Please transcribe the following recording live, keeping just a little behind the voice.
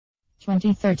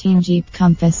2013 Jeep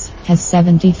Compass has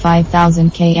 75,000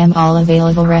 km. All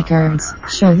available records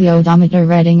show the odometer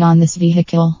reading on this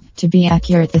vehicle. To be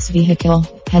accurate, this vehicle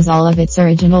has all of its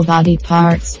original body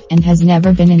parts and has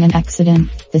never been in an accident.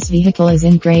 This vehicle is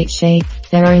in great shape.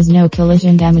 There is no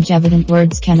collision damage evident.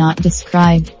 Words cannot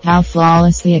describe how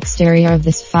flawless the exterior of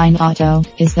this fine auto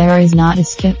is. There is not a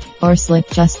skip or slip,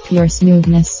 just pure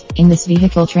smoothness. In this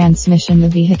vehicle transmission, the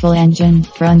vehicle engine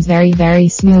runs very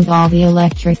smooth. All the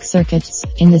electric circuits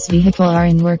in this vehicle are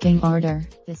in working order.